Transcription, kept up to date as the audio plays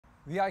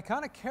The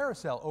iconic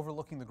carousel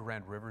overlooking the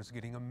Grand River is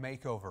getting a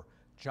makeover.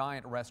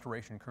 Giant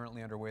restoration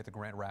currently underway at the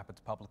Grand Rapids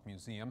Public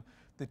Museum.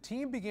 The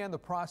team began the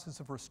process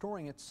of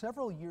restoring it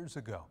several years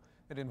ago.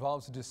 It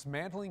involves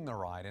dismantling the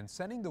ride and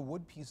sending the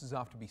wood pieces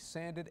off to be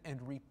sanded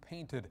and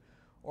repainted.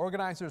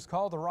 Organizers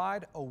call the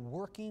ride a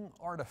working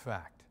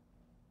artifact.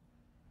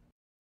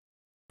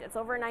 It's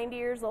over 90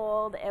 years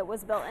old. It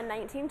was built in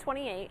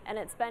 1928 and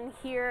it's been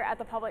here at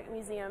the Public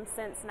Museum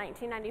since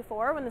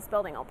 1994 when this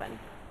building opened.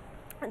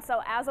 And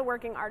so as a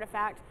working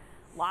artifact,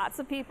 lots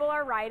of people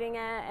are riding it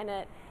and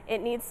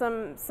it needs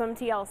some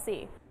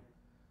TLC.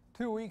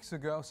 2 weeks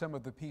ago, some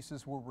of the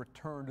pieces were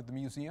returned to the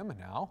museum, and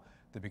now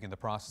they begin the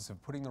process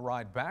of putting the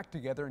ride back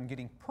together and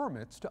getting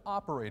permits to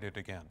operate it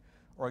again.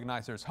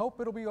 Organizers hope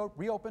it'll be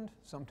reopened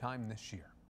sometime this year.